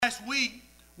last week,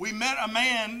 we met a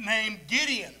man named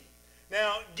Gideon.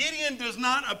 Now, Gideon does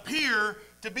not appear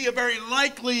to be a very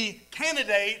likely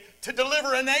candidate to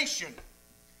deliver a nation.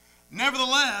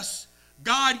 Nevertheless,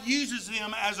 God uses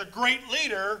him as a great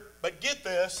leader, but get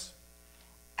this,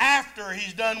 after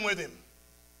he's done with him.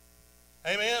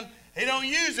 Amen? He don't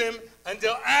use him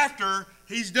until after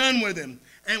he's done with him.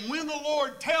 And when the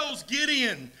Lord tells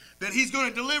Gideon that he's going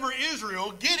to deliver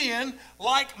Israel, Gideon,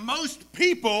 like most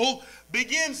people,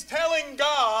 begins telling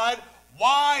God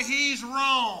why he's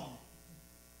wrong.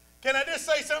 Can I just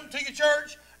say something to you,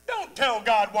 church? Don't tell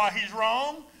God why he's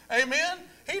wrong. Amen?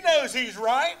 He knows he's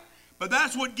right. But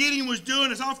that's what Gideon was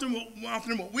doing. It's often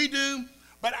what we do.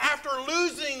 But after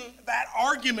losing that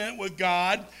argument with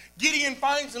God, Gideon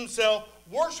finds himself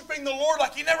worshiping the Lord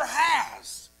like he never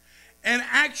has, and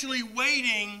actually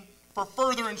waiting for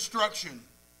further instruction.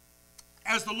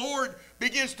 As the Lord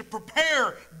begins to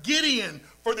prepare Gideon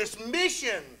for this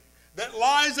mission that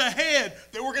lies ahead,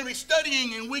 that we're going to be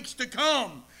studying in weeks to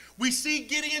come, we see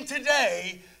Gideon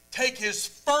today take his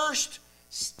first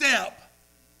step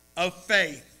of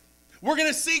faith. We're going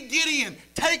to see Gideon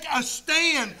take a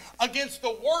stand against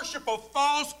the worship of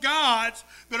false gods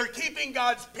that are keeping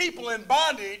God's people in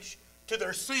bondage to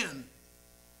their sin.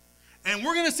 And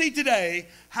we're going to see today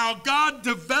how God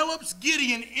develops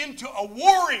Gideon into a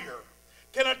warrior.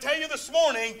 Can I tell you this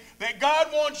morning that God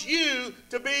wants you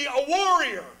to be a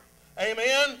warrior?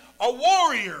 Amen? A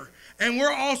warrior. And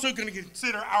we're also going to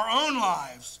consider our own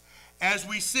lives as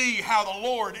we see how the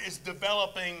Lord is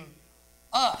developing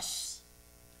us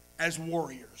as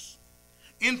warriors.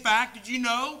 In fact, did you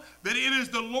know that it is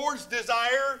the Lord's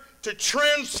desire to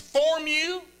transform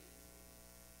you?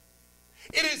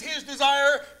 It is his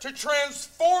desire to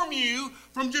transform you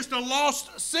from just a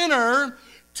lost sinner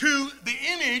to the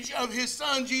image of his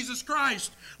Son, Jesus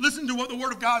Christ. Listen to what the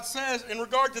Word of God says in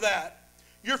regard to that.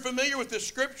 You're familiar with this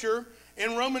scripture.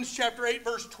 In Romans chapter 8,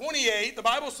 verse 28, the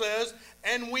Bible says,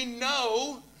 "And we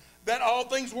know that all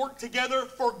things work together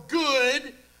for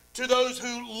good to those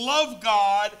who love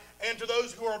God and to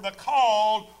those who are the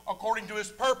called according to his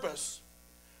purpose.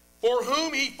 For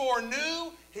whom he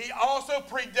foreknew, he also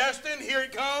predestined," here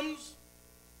it comes,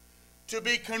 "to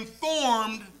be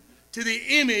conformed to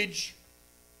the image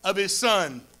of his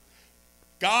Son."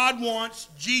 God wants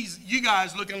Jesus, you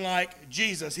guys looking like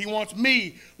Jesus. He wants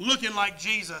me looking like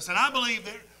Jesus. And I believe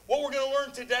that what we're going to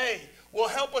learn today will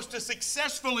help us to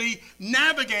successfully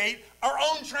navigate our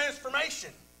own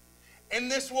transformation.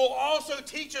 And this will also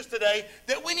teach us today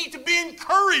that we need to be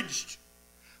encouraged.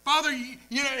 Father, you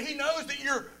know, he knows that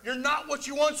you're not what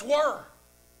you once were.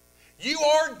 You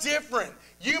are different.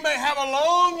 You may have a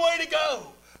long way to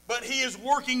go, but he is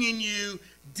working in you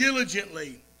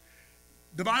diligently.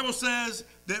 The Bible says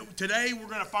that today we're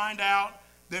going to find out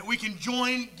that we can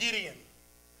join Gideon.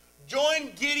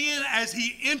 Join Gideon as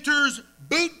he enters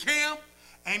boot camp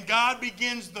and God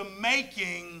begins the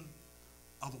making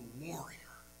of a warrior.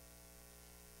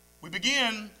 We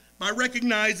begin by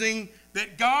recognizing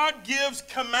that God gives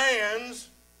commands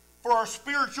for our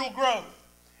spiritual growth.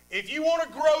 If you want to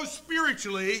grow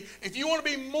spiritually, if you want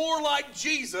to be more like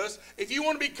Jesus, if you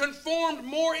want to be conformed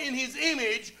more in his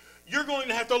image, you're going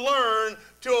to have to learn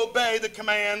to obey the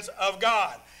commands of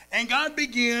God. And God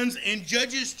begins in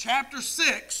Judges chapter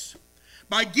 6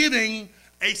 by giving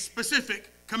a specific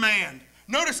command.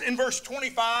 Notice in verse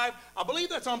 25, I believe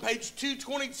that's on page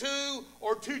 222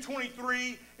 or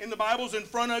 223 in the Bibles in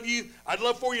front of you. I'd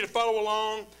love for you to follow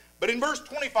along. But in verse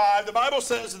 25, the Bible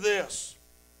says this: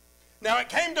 "Now it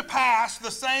came to pass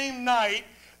the same night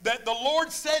that the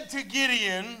Lord said to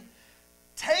Gideon,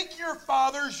 'Take your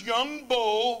father's young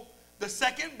bull, the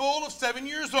second bull of 7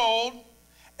 years old,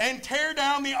 and tear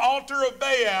down the altar of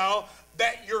Baal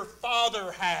that your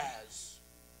father has,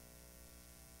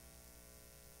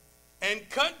 and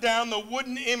cut down the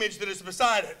wooden image that is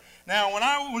beside it.'" Now, when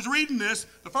I was reading this,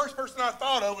 the first person I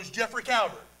thought of was Jeffrey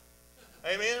Calvert.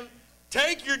 Amen?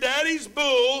 Take your daddy's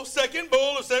bull, second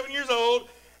bull of 7 years old,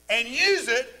 and use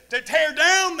it to tear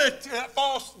down the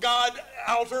false god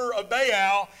altar of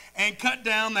Baal and cut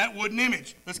down that wooden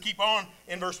image. Let's keep on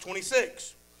in verse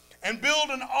 26. "And build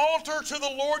an altar to the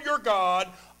Lord your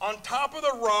God on top of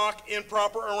the rock in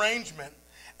proper arrangement.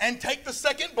 And take the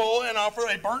second bull and offer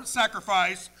a burnt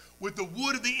sacrifice with the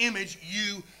wood of the image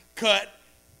you cut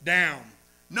down."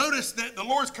 Notice that the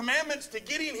Lord's commandments to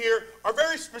Gideon here are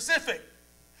very specific,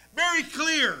 very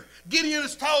clear. Gideon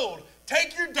is told,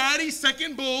 take your daddy's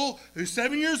second bull, who's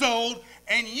 7 years old,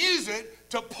 and use it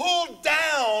to pull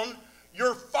down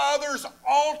your father's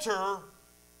altar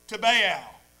to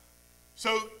Baal.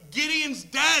 So Gideon's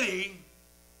daddy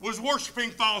was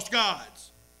worshiping false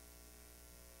gods.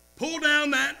 pull down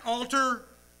that altar,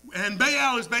 and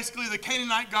Baal is basically the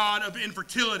Canaanite god of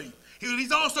infertility.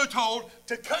 He's also told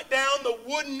to cut down the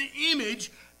wooden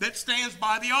image that stands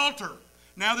by the altar.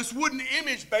 Now, this wooden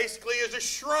image basically is a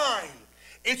shrine.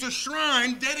 It's a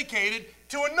shrine dedicated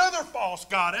to another false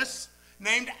goddess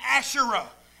named Asherah.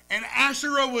 And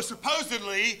Asherah was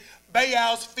supposedly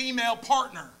Baal's female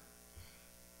partner.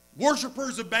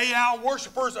 Worshippers of Baal,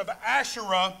 worshippers of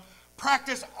Asherah,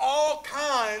 practice all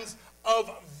kinds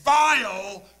of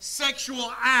vile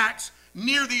sexual acts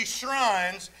near these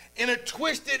shrines in a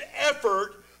twisted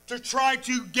effort to try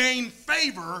to gain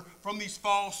favor from these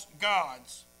false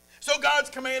gods. So God's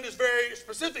command is very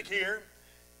specific here.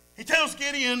 He tells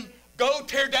Gideon, go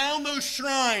tear down those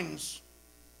shrines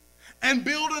and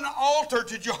build an altar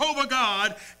to Jehovah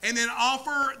God, and then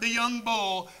offer the young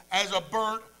bull as a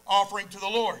burnt offering to the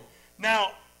Lord.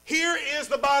 Now, here is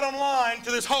the bottom line to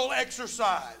this whole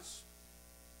exercise.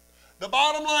 The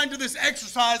bottom line to this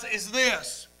exercise is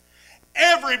this.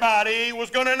 Everybody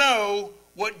was going to know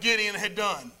what Gideon had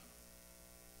done.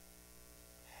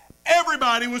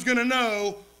 Everybody was going to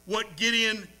know what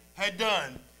Gideon had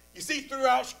done. You see,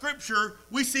 throughout Scripture,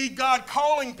 we see God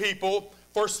calling people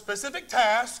for specific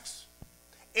tasks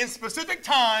in specific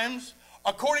times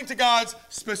according to God's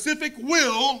specific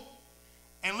will.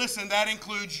 And listen, that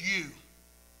includes you.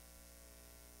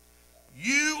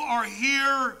 You are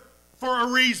here for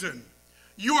a reason.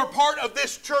 You are part of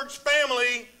this church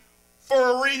family for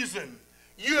a reason.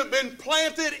 You have been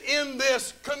planted in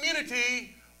this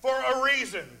community for a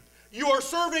reason. You are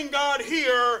serving God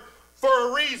here for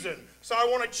a reason. So I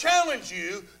want to challenge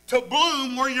you to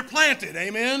bloom where you're planted.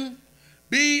 Amen?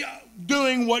 Be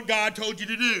doing what God told you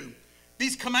to do.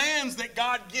 These commands that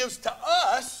God gives to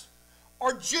us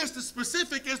are just as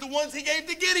specific as the ones he gave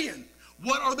to Gideon.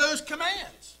 What are those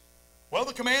commands? Well,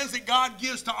 the commands that God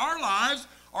gives to our lives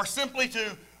are simply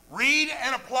to read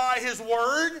and apply his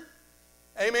word,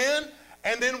 amen,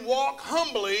 and then walk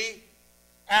humbly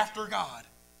after God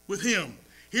with him.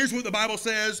 Here's what the Bible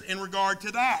says in regard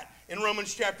to that. In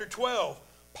Romans chapter 12,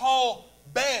 Paul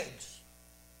begs.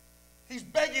 He's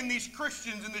begging these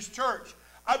Christians in this church.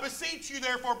 I beseech you,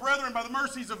 therefore, brethren, by the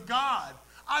mercies of God,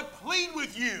 I plead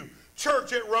with you,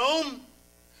 church at Rome,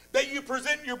 that you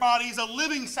present your bodies a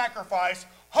living sacrifice,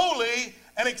 holy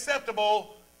and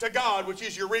acceptable to God, which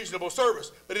is your reasonable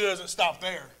service. But he doesn't stop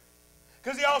there.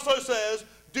 Because he also says,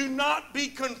 do not be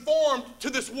conformed to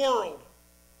this world,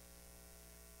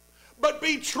 but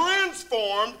be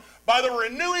transformed by the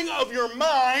renewing of your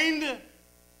mind,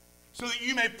 so that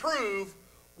you may prove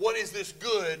what is this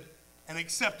good and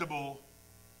acceptable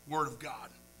word of God.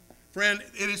 Friend,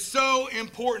 it is so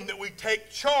important that we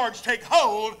take charge, take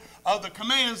hold of the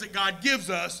commands that God gives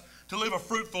us to live a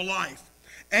fruitful life.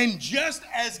 And just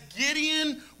as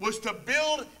Gideon was to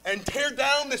build and tear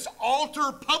down this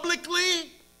altar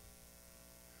publicly,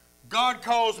 God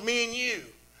calls me and you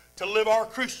to live our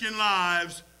Christian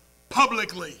lives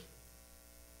publicly.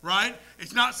 Right?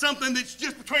 It's not something that's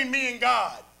just between me and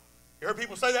God. You heard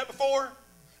people say that before?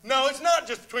 No, it's not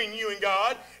just between you and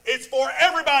God. It's for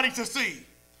everybody to see.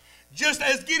 Just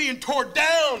as Gideon tore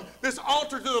down this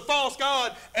altar to the false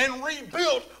god and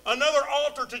rebuilt another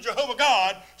altar to Jehovah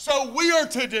God, so we are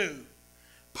to do.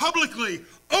 Publicly,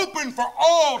 open for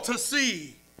all to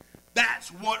see. That's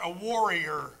what a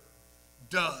warrior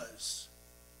does.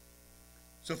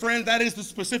 So friend, that is the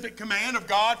specific command of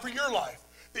God for your life.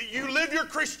 That you live your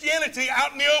Christianity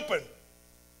out in the open.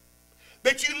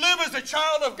 That you live as a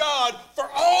child of God for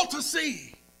all to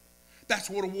see. That's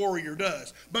what a warrior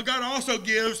does. But God also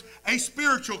gives a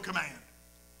spiritual command.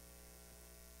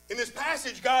 In this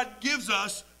passage, God gives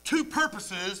us two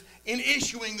purposes in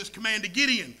issuing this command to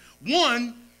Gideon.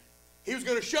 One, he was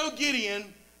going to show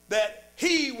Gideon that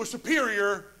he was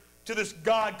superior to this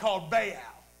god called Baal.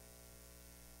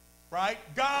 Right?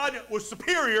 God was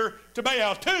superior to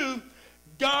Baal. Two,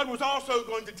 God was also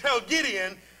going to tell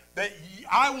Gideon that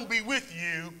I will be with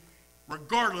you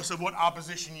regardless of what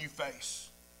opposition you face.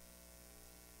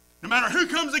 No matter who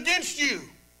comes against you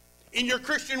in your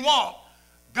Christian walk,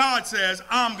 God says,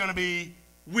 I'm going to be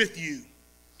with you.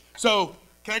 So,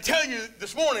 can I tell you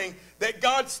this morning that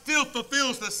God still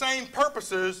fulfills the same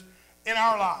purposes in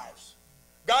our lives?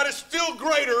 God is still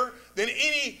greater than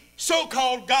any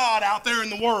so-called God out there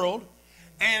in the world.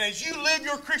 And as you live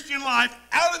your Christian life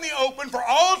out in the open for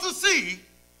all to see,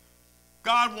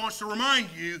 God wants to remind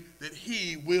you that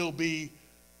he will be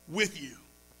with you.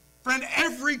 Friend,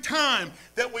 every time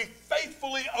that we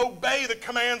faithfully obey the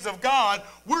commands of God,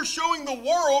 we're showing the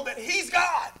world that he's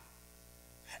God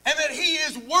and that he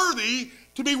is worthy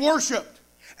to be worshiped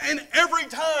And every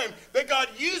time that God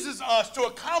uses us to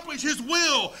accomplish his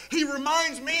will, he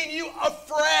reminds me and you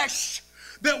afresh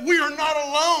that we are not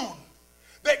alone,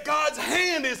 that God's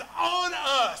hand is on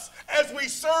us as we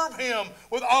serve him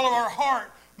with all of our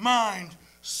heart, mind,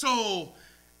 soul,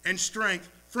 and strength.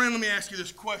 Friend, let me ask you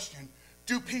this question.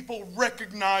 Do people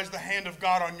recognize the hand of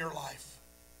God on your life?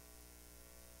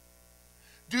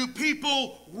 Do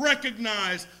people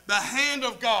recognize the hand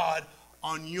of God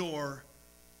on your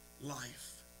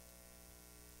life?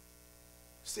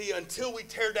 See, until we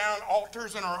tear down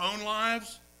altars in our own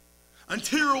lives,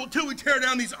 until we tear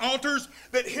down these altars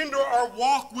that hinder our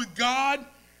walk with God,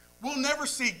 we'll never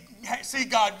see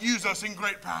God use us in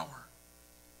great power.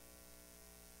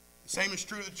 The same is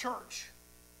true of the church.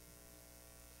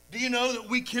 Do you know that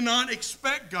we cannot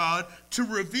expect God to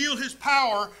reveal his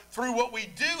power through what we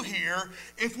do here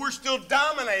if we're still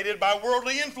dominated by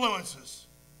worldly influences?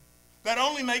 That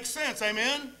only makes sense,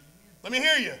 amen? Let me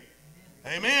hear you.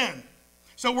 Amen.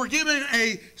 So we're given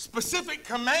a specific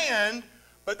command,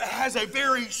 but that has a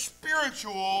very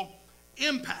spiritual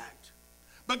impact.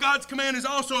 But God's command is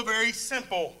also a very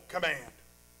simple command.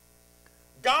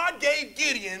 God gave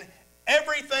Gideon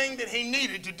everything that he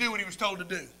needed to do what he was told to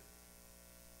do.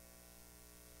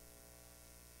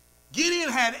 Gideon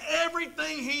had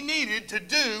everything he needed to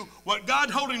do what God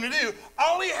told him to do.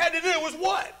 All he had to do was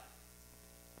what?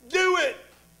 Do it.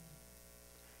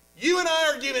 You and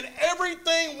I are given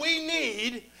everything we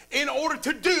need in order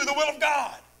to do the will of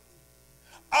God.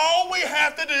 All we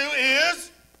have to do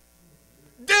is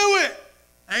do it.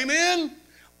 Amen?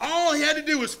 All he had to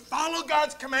do was follow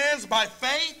God's commands by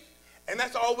faith, and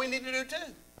that's all we need to do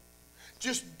too.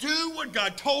 Just do what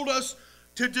God told us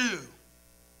to do.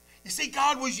 You see,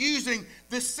 God was using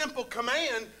this simple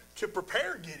command to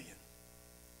prepare Gideon.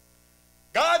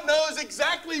 God knows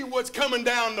exactly what's coming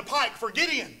down the pike for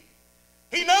Gideon.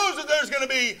 He knows that there's going to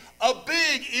be a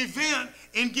big event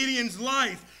in Gideon's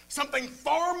life, something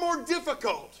far more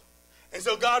difficult. And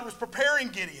so God was preparing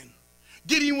Gideon.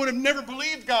 Gideon would have never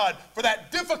believed God for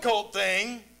that difficult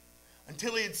thing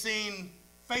until he had seen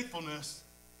faithfulness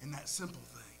in that simple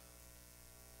thing.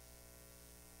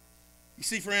 You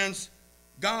see, friends,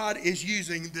 God is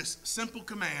using this simple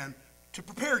command to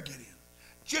prepare Gideon,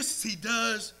 just as he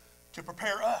does to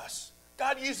prepare us.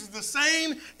 God uses the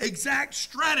same exact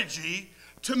strategy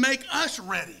to make us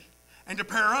ready and to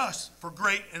prepare us for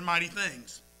great and mighty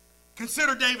things.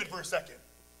 Consider David for a second.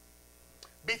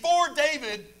 Before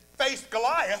David faced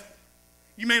Goliath,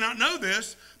 you may not know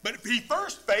this, but he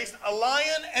first faced a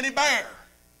lion and a bear.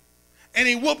 And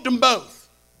he whooped them both.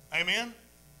 Amen?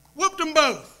 Whooped them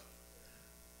both.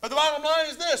 But the bottom line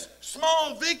is this: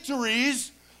 small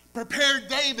victories prepared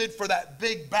David for that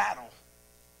big battle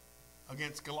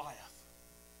against Goliath.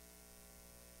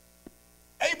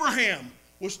 Abraham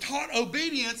was taught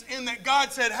obedience in that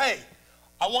God said, hey,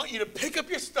 I want you to pick up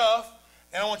your stuff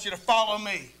and I want you to follow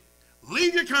me.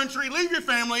 Leave your country, leave your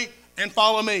family, and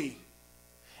follow me.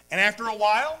 And after a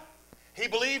while, he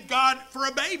believed God for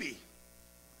a baby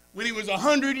when he was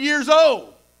 100 years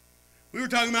old. We were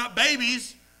talking about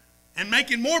babies and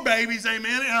making more babies,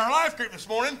 amen, in our life group this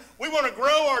morning. We want to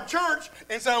grow our church,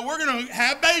 and so we're going to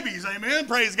have babies, amen,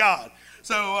 praise God.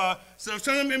 So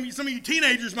some of you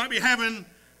teenagers might be having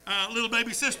little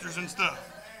baby sisters and stuff.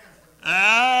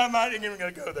 I'm not even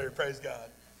going to go there, praise God.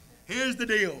 Here's the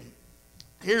deal.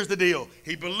 Here's the deal.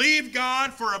 He believed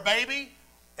God for a baby,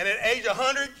 and at age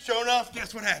 100, sure enough,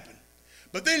 guess what happened?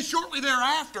 But then shortly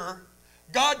thereafter,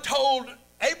 God told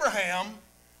Abraham,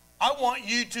 I want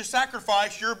you to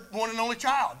sacrifice your one and only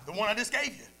child, the one I just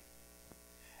gave you.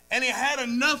 And he had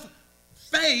enough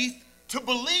faith to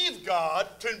believe God,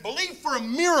 to believe for a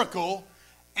miracle,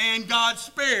 and God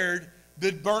spared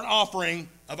the burnt offering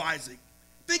of Isaac.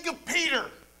 Think of Peter.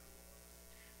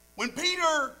 When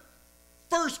Peter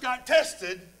first got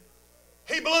tested,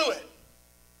 he blew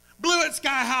it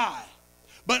sky high.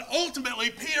 But ultimately,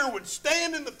 Peter would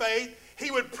stand in the faith, he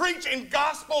would preach in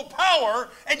gospel power,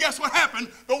 and guess what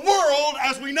happened? The world,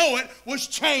 as we know it, was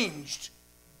changed.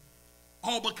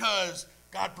 All because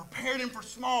God prepared him for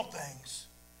small things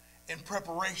in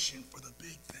preparation for the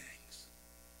big things.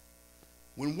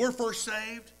 When we're first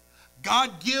saved,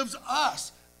 God gives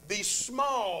us these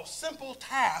small, simple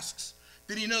tasks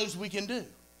that he knows we can do.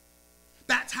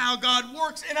 That's how God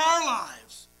works in our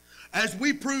lives. As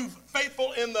we prove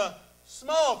faithful in the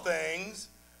small things,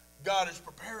 God is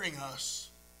preparing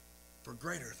us for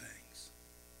greater things.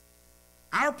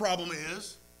 Our problem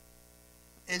is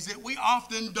that we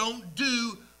often don't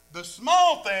do the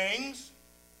small things,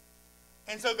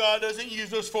 and so God doesn't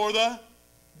use us for the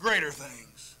greater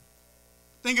things.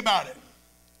 Think about it.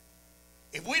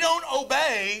 If we don't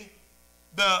obey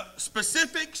the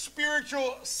specific,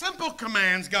 spiritual, simple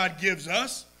commands God gives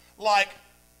us, like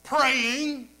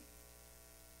praying,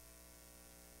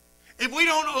 if we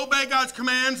don't obey God's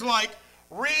commands like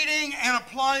reading and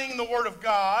applying the Word of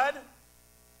God,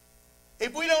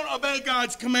 if we don't obey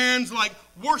God's commands like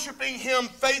worshiping Him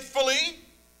faithfully,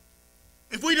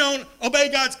 if we don't obey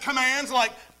God's commands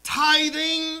like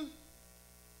tithing,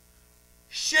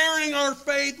 sharing our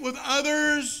faith with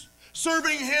others,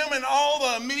 serving Him in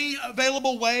all the many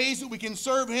available ways that we can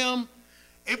serve Him,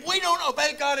 if we don't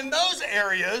obey God in those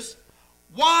areas,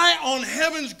 why on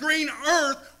heaven's green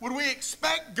earth would we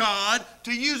expect God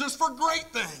to use us for great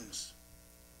things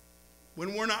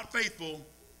when we're not faithful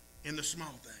in the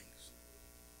small things?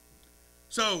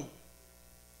 So,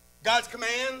 God's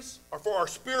commands are for our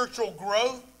spiritual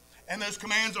growth, and those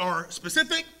commands are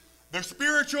specific, they're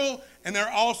spiritual, and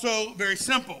they're also very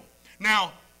simple.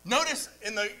 Now, notice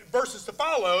in the verses to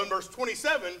follow, in verse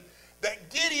 27, that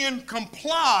Gideon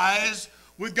complies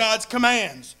with God's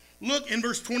commands. Look in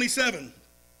verse 27.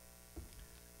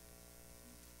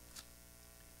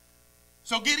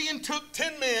 So Gideon took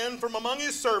 10 men from among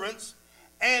his servants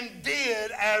and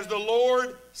did as the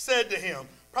Lord said to him.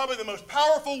 Probably the most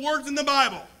powerful words in the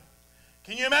Bible.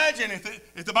 Can you imagine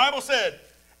if the Bible said,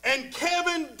 and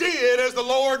Kevin did as the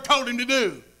Lord told him to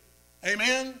do?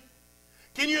 Amen?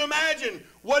 Can you imagine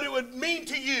what it would mean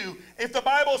to you if the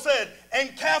Bible said,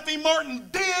 and Kathy Martin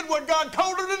did what God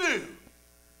told her to do?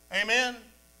 Amen?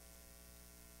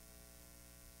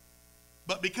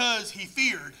 But because he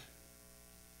feared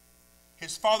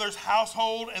his father's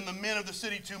household and the men of the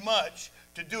city too much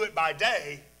to do it by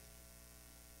day,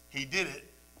 he did it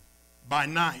by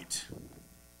night.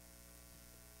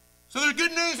 So there's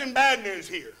good news and bad news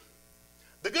here.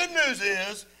 The good news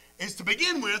is to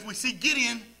begin with, we see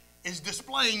Gideon is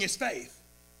displaying his faith.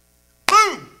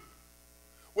 Boom!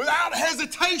 Without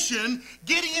hesitation,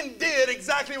 Gideon did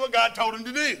exactly what God told him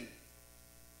to do.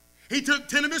 He took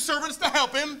 10 of his servants to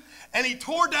help him, and he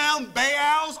tore down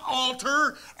Baal's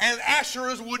altar and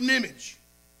Asherah's wooden image.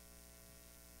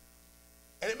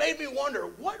 And it made me wonder,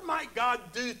 what might God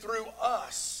do through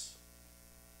us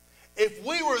if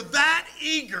we were that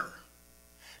eager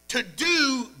to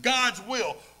do God's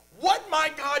will? What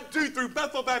might God do through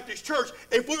Bethel Baptist Church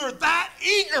if we were that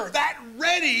eager, that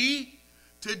ready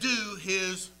to do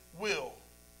His will?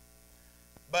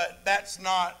 But that's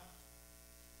not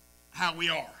how we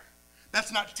are.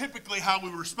 That's not typically how we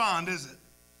respond, is it?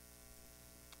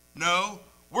 No,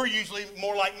 we're usually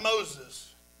more like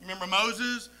Moses. You remember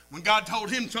Moses? When God told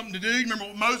him something to do, you remember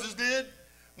what Moses did?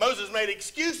 Moses made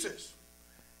excuses.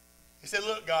 He said,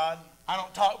 look, God, I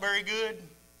don't talk very good,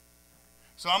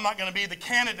 so I'm not going to be the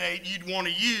candidate you'd want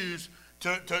to use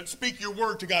to speak your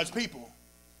word to God's people.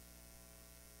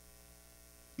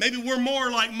 Maybe we're more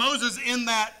like Moses in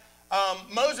that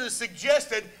Moses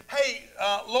suggested, hey,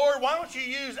 Lord, why don't you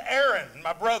use Aaron,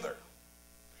 my brother?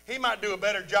 He might do a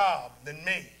better job than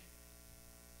me.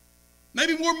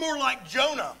 Maybe we're more like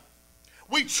Jonah.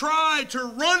 We try to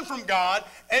run from God,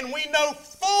 and we know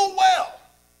full well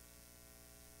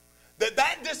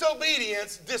that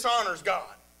disobedience dishonors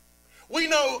God. We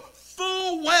know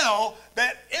full well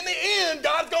that in the end,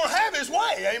 God's going to have His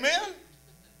way. Amen?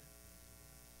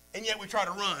 And yet we try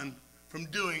to run from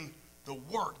doing the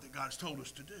work that God has told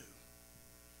us to do.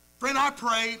 Friend, I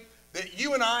pray that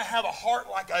you and I have a heart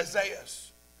like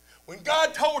Isaiah's. When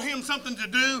God told him something to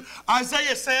do,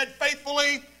 Isaiah said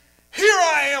faithfully, here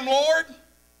I am, Lord.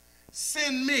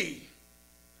 Send me.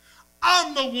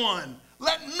 I'm the one.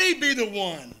 Let me be the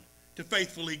one to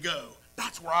faithfully go.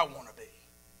 That's where I want to be.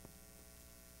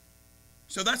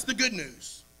 So that's the good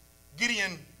news.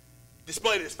 Gideon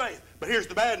displayed his faith. But here's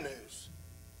the bad news.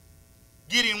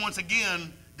 Gideon once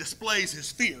again displays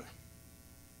his fear.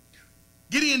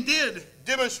 Gideon did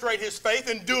demonstrate his faith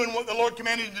in doing what the Lord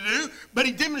commanded him to do, but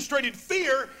he demonstrated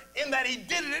fear in that he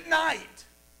did it at night.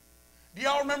 Do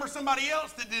y'all remember somebody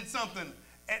else that did something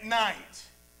at night?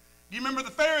 Do you remember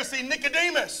the Pharisee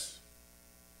Nicodemus,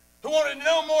 who wanted to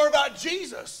know more about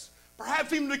Jesus,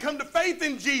 perhaps even to come to faith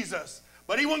in Jesus,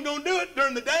 but he wasn't going to do it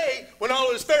during the day when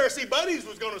all his Pharisee buddies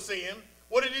was going to see him?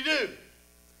 What did he do?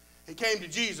 He came to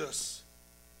Jesus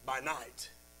by night.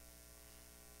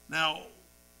 Now,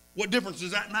 what difference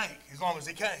does that make as long as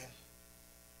he came?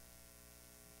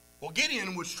 Well,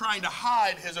 Gideon was trying to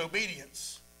hide his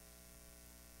obedience.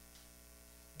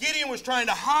 Gideon was trying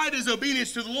to hide his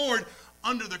obedience to the Lord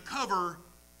under the cover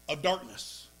of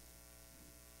darkness.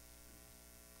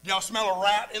 Do y'all smell a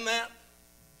rat in that?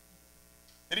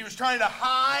 That he was trying to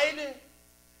hide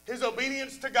his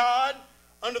obedience to God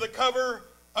under the cover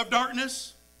of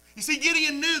darkness? You see,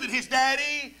 Gideon knew that his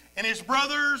daddy and his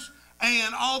brothers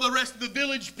and all the rest of the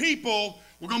village people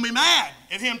were going to be mad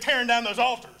at him tearing down those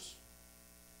altars.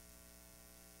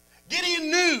 Gideon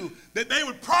knew that they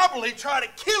would probably try to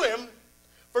kill him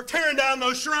for tearing down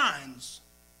those shrines.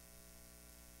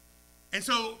 And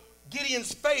so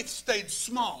Gideon's faith stayed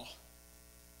small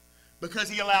because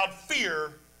he allowed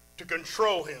fear to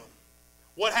control him.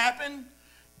 What happened?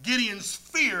 Gideon's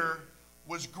fear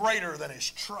was greater than his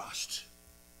trust.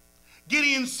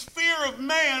 Gideon's fear of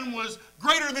man was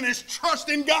greater than his trust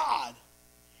in God.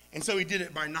 And so he did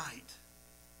it by night.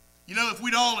 You know, if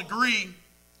we'd all agree,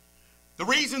 the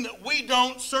reason that we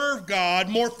don't serve God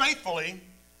more faithfully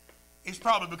is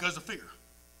probably because of fear.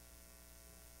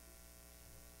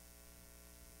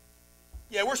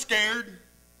 Yeah, we're scared.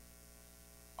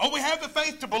 Oh, we have the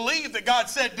faith to believe that God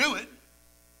said do it.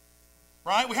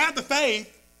 Right? We have the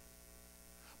faith.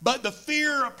 But the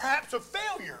fear perhaps of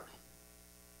failure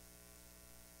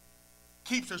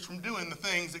keeps us from doing the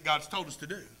things that God's told us to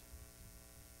do.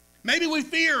 Maybe we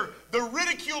fear the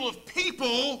ridicule of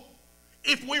people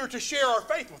if we were to share our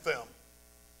faith with them.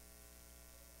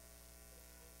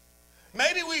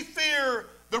 Maybe we fear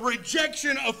the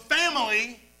rejection of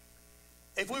family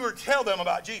if we were to tell them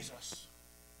about Jesus.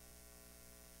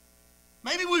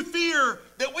 Maybe we fear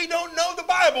that we don't know the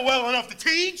Bible well enough to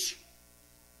teach,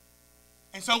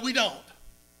 and so we don't.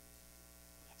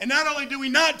 And not only do we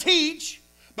not teach,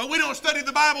 but we don't study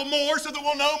the Bible more so that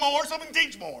we'll know more so we can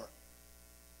teach more.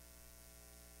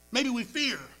 Maybe we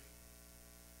fear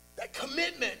that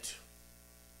commitment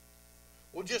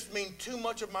will just mean too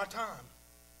much of my time.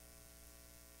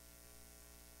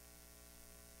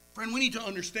 Friend, we need to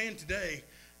understand today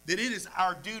that it is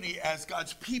our duty as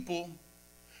God's people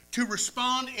to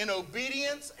respond in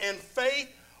obedience and faith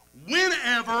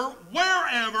whenever,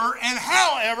 wherever, and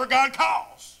however God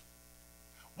calls.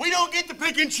 We don't get to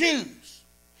pick and choose.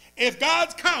 If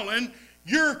God's calling,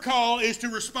 your call is to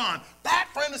respond. That,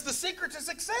 friend, is the secret to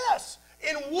success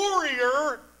in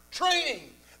warrior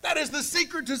training. That is the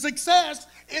secret to success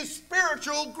in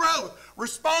spiritual growth.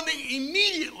 Responding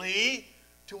immediately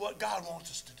to what God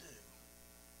wants us to do.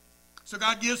 So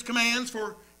God gives commands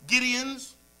for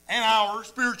Gideon's and our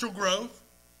spiritual growth.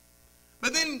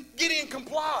 But then Gideon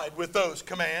complied with those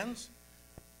commands.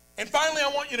 And finally,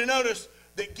 I want you to notice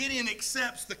that Gideon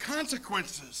accepts the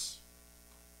consequences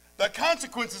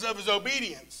of his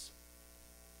obedience.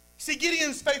 See,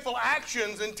 Gideon's faithful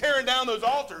actions in tearing down those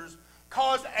altars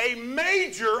caused a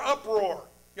major uproar.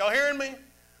 Y'all hearing me?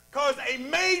 Caused a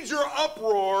major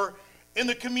uproar in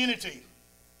the community.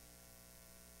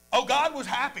 Oh, God was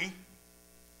happy.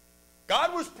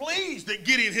 God was pleased that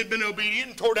Gideon had been obedient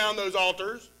and tore down those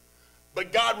altars.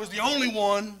 But God was the only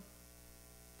one.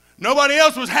 Nobody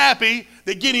else was happy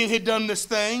that Gideon had done this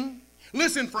thing.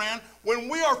 Listen, friend, when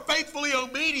we are faithfully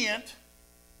obedient,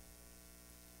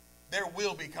 there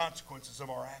will be consequences of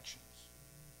our actions.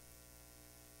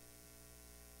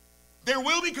 There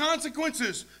will be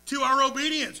consequences to our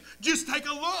obedience. Just take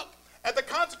a look at the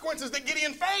consequences that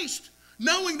Gideon faced,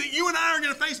 knowing that you and I are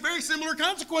going to face very similar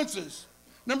consequences.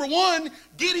 Number one,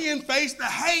 Gideon faced the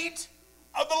hate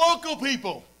of the local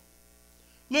people.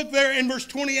 Look there in verse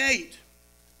 28.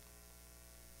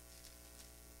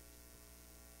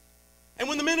 And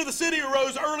when the men of the city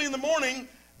arose early in the morning,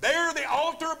 there the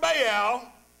altar of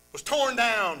Baal was torn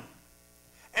down,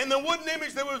 and the wooden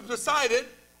image that was beside it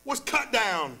was cut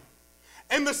down,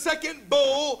 and the second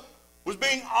bull was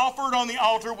being offered on the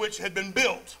altar which had been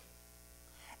built.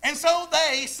 And so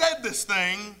they said this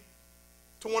thing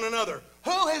to one another.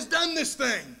 Who has done this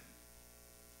thing?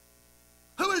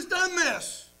 Who has done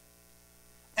this?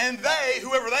 And they,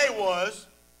 whoever they was,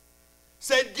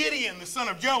 said, Gideon, the son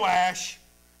of Joash,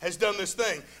 has done this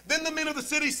thing. Then the men of the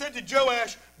city said to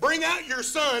Joash, bring out your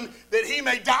son that he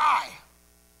may die.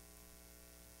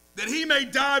 That he may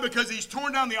die because he's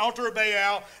torn down the altar of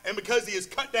Baal and because he has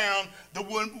cut down the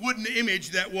wooden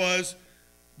image that was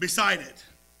beside it.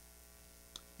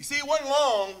 You see, it wasn't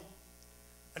long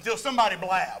until somebody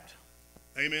blabbed.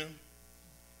 Amen.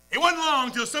 It wasn't long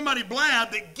until somebody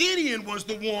blabbed that Gideon was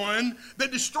the one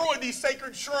that destroyed these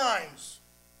sacred shrines.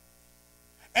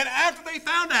 And after they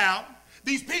found out,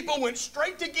 these people went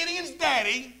straight to Gideon's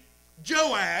daddy,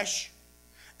 Joash,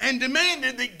 and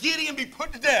demanded that Gideon be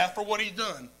put to death for what he's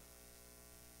done.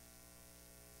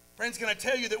 Friends, can I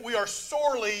tell you that we are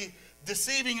sorely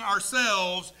deceiving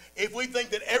ourselves if we think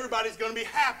that everybody's going to be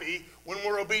happy when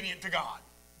we're obedient to God.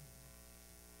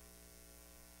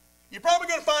 You're probably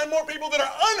going to find more people that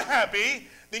are unhappy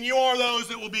than you are those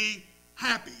that will be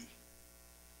happy.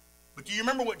 But do you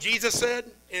remember what Jesus said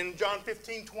in John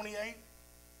 15:28?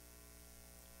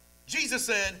 Jesus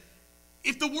said,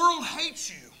 if the world hates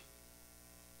you,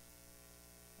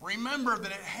 remember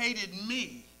that it hated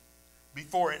me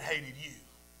before it hated you.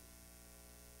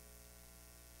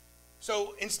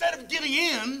 So instead of giving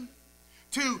in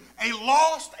to a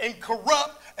lost and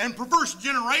corrupt and perverse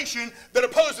generation that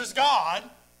opposes God,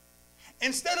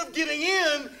 instead of giving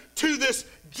in to this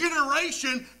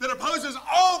generation that opposes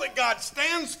all that God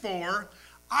stands for,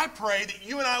 I pray that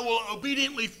you and I will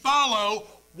obediently follow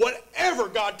whatever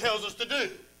God tells us to do,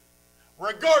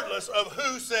 regardless of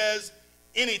who says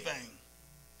anything.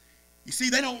 You see,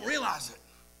 they don't realize it.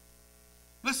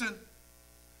 Listen,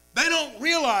 they don't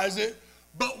realize it,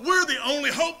 but we're the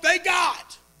only hope they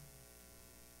got.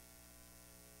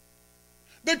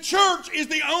 The church is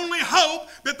the only hope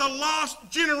that the lost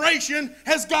generation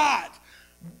has got.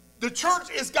 The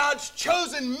church is God's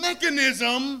chosen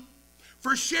mechanism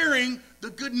for sharing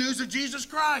the good news of Jesus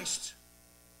Christ.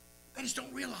 They just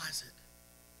don't realize it.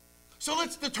 So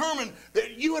let's determine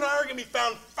that you and I are going to be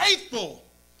found faithful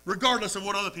regardless of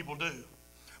what other people do.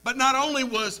 But not only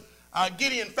was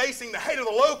Gideon facing the hate of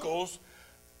the locals,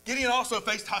 Gideon also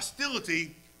faced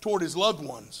hostility toward his loved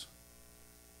ones.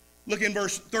 Look in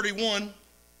verse 31.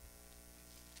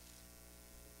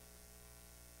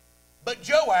 But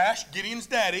Joash, Gideon's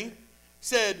daddy,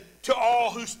 said to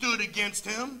all who stood against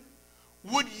him,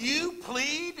 "Would you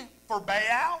plead for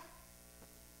Baal?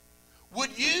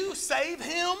 Would you save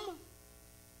him?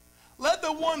 Let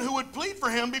the one who would plead for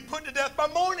him be put to death by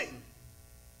morning.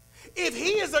 If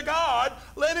he is a god,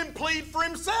 let him plead for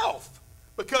himself,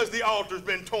 because the altar's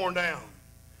been torn down."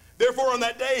 Therefore on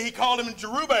that day he called him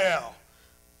Jerubbaal,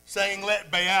 saying, "Let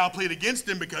Baal plead against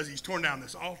him, because he's torn down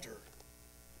this altar."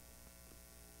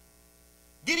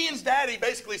 Gideon's daddy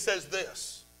basically says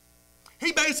this.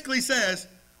 He basically says,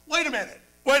 wait a minute.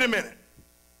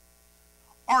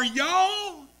 Are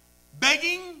y'all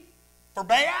begging for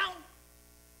Baal?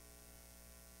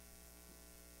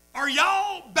 Are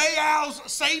y'all Baal's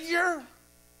savior?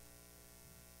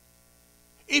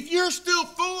 If you're still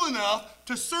fool enough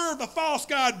to serve the false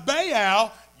god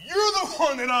Baal, you're the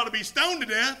one that ought to be stoned to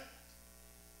death.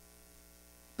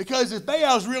 Because if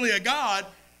Baal's really a god,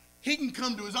 he can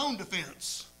come to his own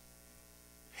defense.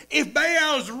 If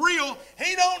Baal's real,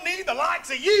 he don't need the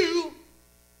likes of you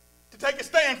to take a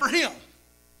stand for him.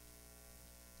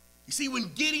 You see,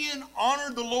 when Gideon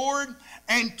honored the Lord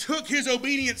and took his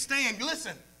obedient stand,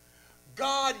 listen,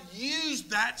 God used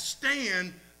that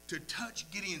stand to touch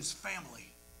Gideon's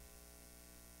family.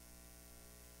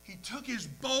 He took his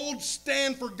bold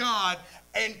stand for God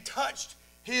and touched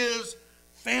his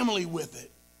family with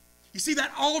it. You see,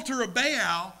 that altar of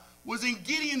Baal was in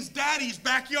Gideon's daddy's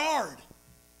backyard.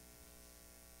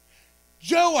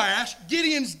 Joash,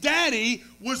 Gideon's daddy,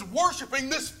 was worshiping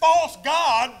this false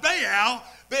god, Baal,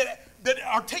 that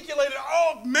articulated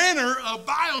all manner of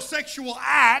vile sexual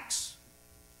acts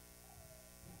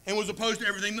and was opposed to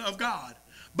everything of God.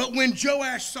 But when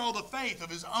Joash saw the faith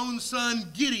of his own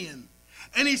son Gideon,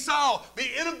 and he saw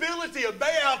the inability of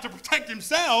Baal to protect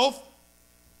himself,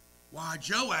 why,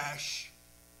 Joash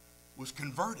was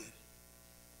converted.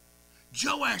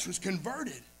 Joash was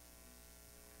converted.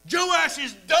 Joash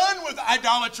is done with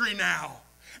idolatry now,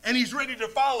 and he's ready to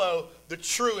follow the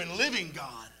true and living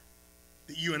God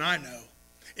that you and I know.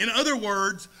 In other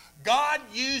words, God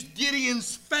used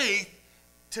Gideon's faith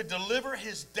to deliver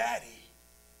his daddy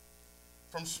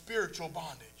from spiritual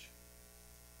bondage.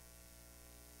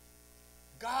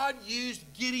 God used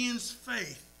Gideon's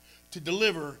faith to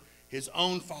deliver his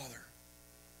own father.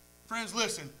 Friends,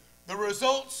 listen, the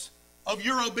results of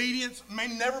your obedience may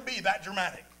never be that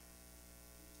dramatic.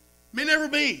 May never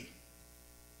be.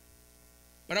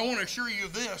 But I want to assure you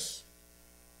of this.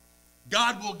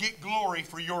 God will get glory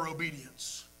for your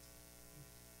obedience.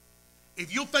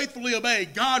 If you'll faithfully obey,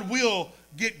 God will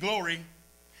get glory.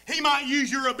 He might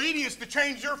use your obedience to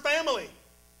change your family.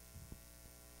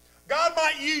 God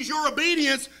might use your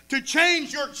obedience to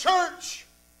change your church.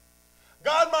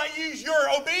 God might use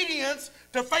your obedience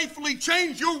to faithfully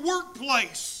change your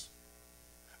workplace.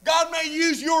 God may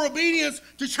use your obedience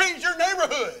to change your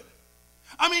neighborhood.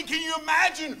 I mean, can you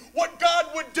imagine what God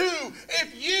would do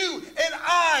if you and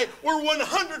I were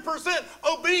 100%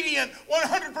 obedient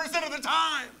 100% of the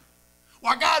time?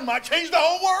 Why, God might change the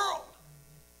whole world.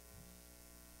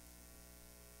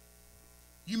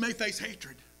 You may face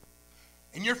hatred,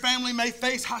 and your family may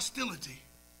face hostility,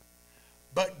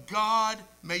 but God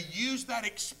may use that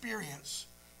experience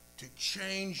to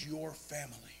change your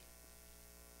family,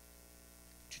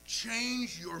 to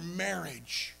change your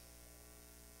marriage,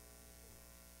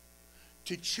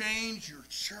 to change your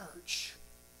church.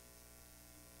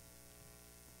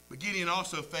 But Gideon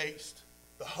also faced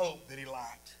the hope that he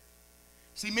lacked.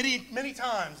 See, many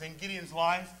times in Gideon's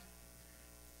life,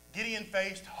 Gideon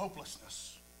faced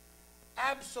hopelessness.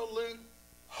 Absolute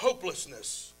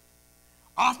hopelessness.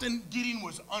 Often Gideon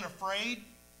was unafraid.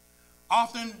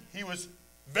 Often he was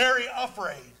very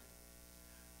afraid.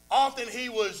 Often he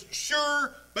was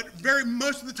sure, but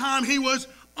most of the time he was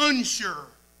unsure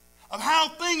of how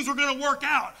things were going to work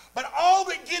out. But all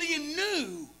that Gideon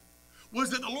knew was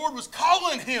that the Lord was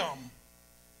calling him,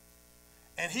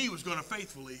 and he was going to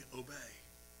faithfully obey.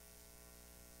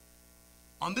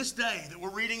 On this day that we're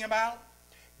reading about,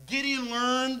 Gideon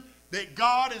learned that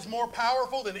God is more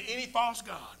powerful than any false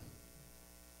god.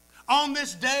 On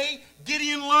this day,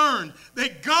 Gideon learned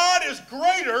that God is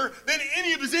greater than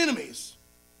any of his enemies.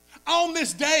 On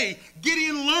this day,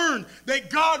 Gideon learned that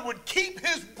God would keep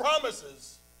his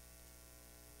promises.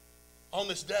 On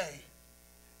this day,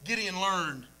 Gideon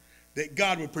learned that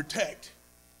God would protect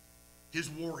his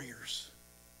warriors.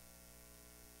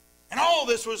 And all of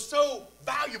this was so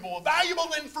valuable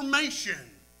information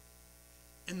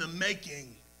in the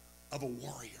making of a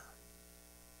warrior.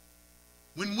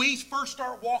 When we first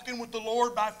start walking with the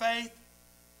Lord by faith,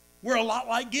 we're a lot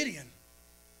like Gideon.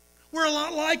 We're a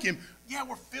lot like him. Yeah,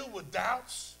 we're filled with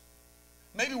doubts.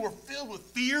 Maybe we're filled with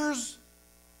fears.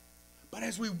 But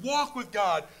as we walk with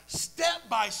God, step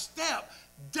by step,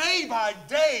 day by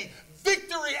day,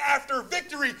 victory after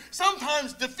victory,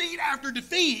 sometimes defeat after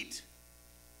defeat,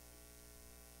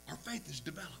 our faith is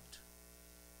developed.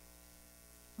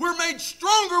 We're made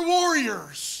stronger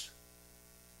warriors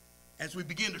as we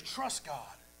begin to trust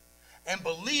God and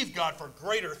believe God for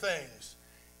greater things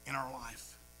in our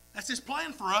life. That's his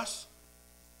plan for us.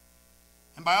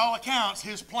 And by all accounts,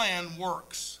 his plan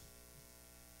works.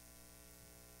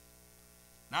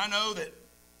 Now I know that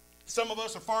some of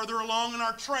us are farther along in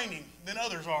our training than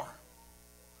others are.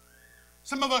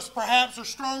 Some of us perhaps are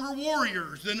stronger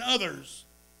warriors than others.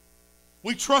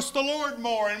 We trust the Lord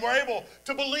more and we're able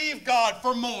to believe God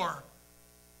for more.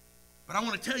 But I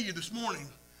want to tell you this morning,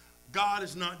 God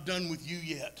is not done with you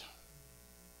yet.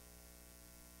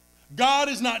 God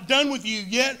is not done with you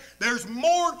yet. There's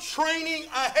more training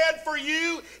ahead for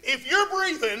you. If you're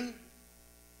breathing,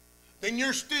 then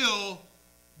you're still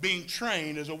being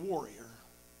trained as a warrior.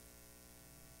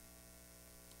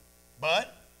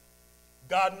 But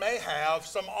God may have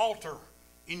some altar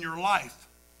in your life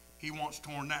he wants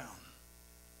torn down.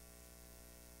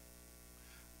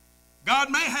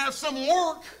 God may have some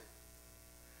work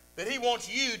that he wants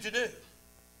you to do.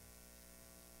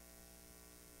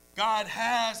 God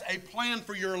has a plan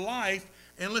for your life,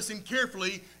 and listen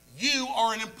carefully, you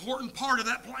are an important part of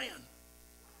that plan.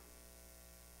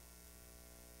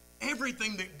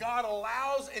 Everything that God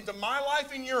allows into my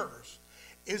life and yours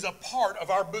is a part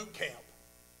of our boot camp.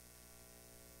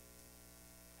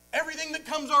 Everything that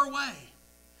comes our way.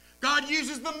 God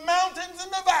uses the mountains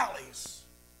and the valleys.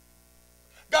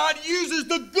 God uses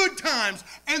the good times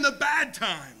and the bad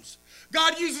times.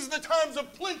 God uses the times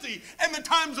of plenty and the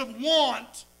times of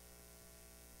want.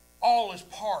 All is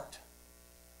part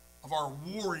of our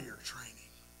warrior training.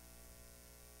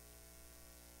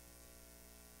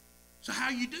 So how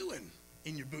are you doing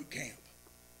in your boot camp?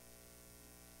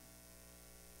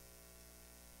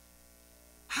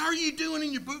 How are you doing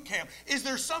in your boot camp? Is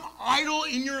there some idol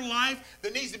in your life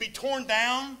that needs to be torn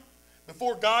down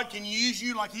before God can use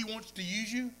you like he wants to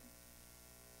use you?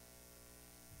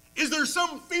 Is there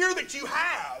some fear that you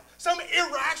have, some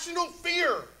irrational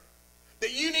fear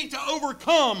that you need to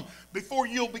overcome before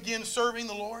you'll begin serving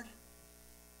the Lord?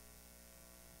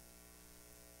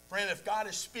 Friend, if God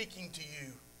is speaking to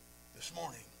you this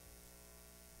morning,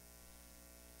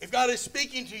 if God is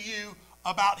speaking to you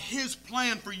about his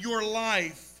plan for your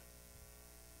life,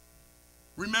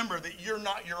 remember that you're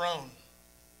not your own.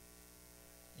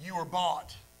 You were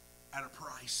bought at a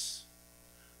price,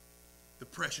 the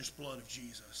precious blood of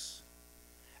Jesus.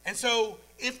 And so,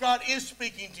 if God is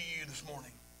speaking to you this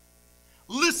morning,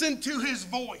 listen to his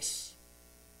voice.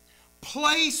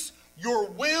 Place your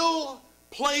will,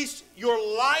 place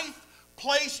your life,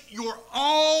 place your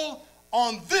all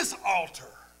on this altar.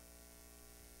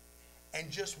 And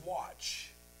just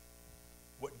watch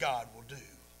what God will do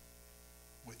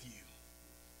with you.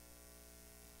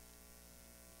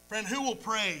 Friend, who will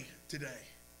pray today?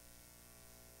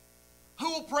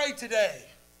 Who will pray today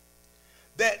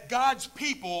that God's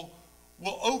people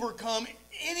will overcome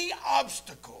any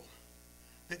obstacle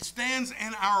that stands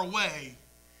in our way,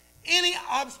 any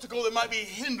obstacle that might be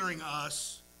hindering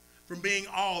us from being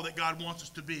all that God wants us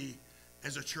to be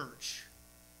as a church?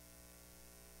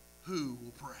 Who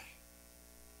will pray?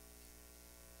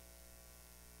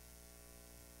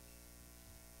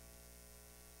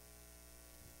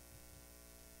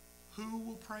 Who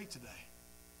will pray today?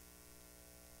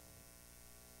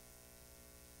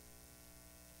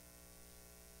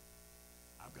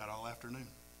 got all afternoon.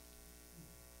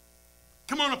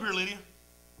 Come on up here, Lydia.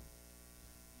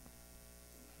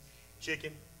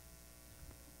 Chicken.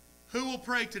 Who will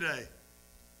pray today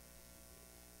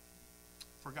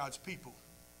for God's people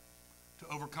to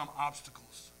overcome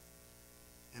obstacles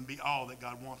and be all that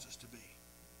God wants us to be?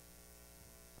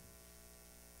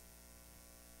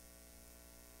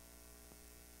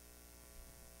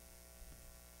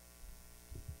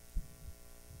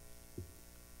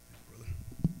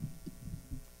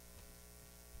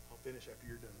 Finish after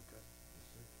you're done, okay?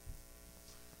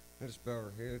 Let us bow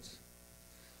our heads.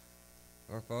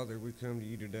 Our Father, we come to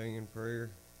you today in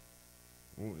prayer.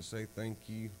 We want to say thank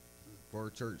you for our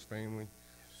church family.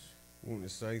 We want to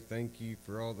say thank you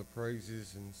for all the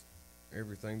praises and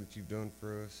everything that you've done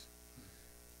for us.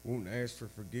 We want to ask for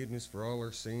forgiveness for all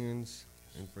our sins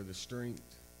and for the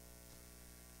strength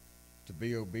to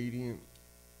be obedient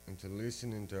and to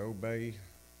listen and to obey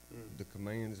the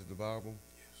commands of the Bible.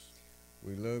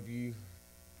 We love you,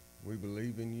 we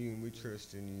believe in you, and we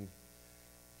trust in you.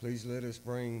 Please let us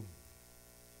bring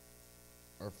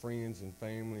our friends and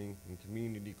family and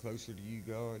community closer to you,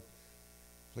 God.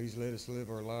 Please let us live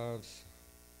our lives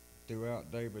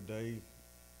throughout day by day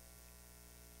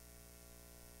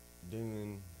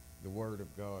doing the Word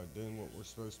of God, doing what we're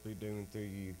supposed to be doing through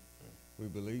you. We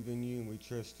believe in you and we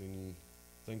trust in you.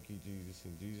 Thank you, Jesus.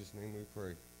 In Jesus' name we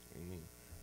pray. Amen.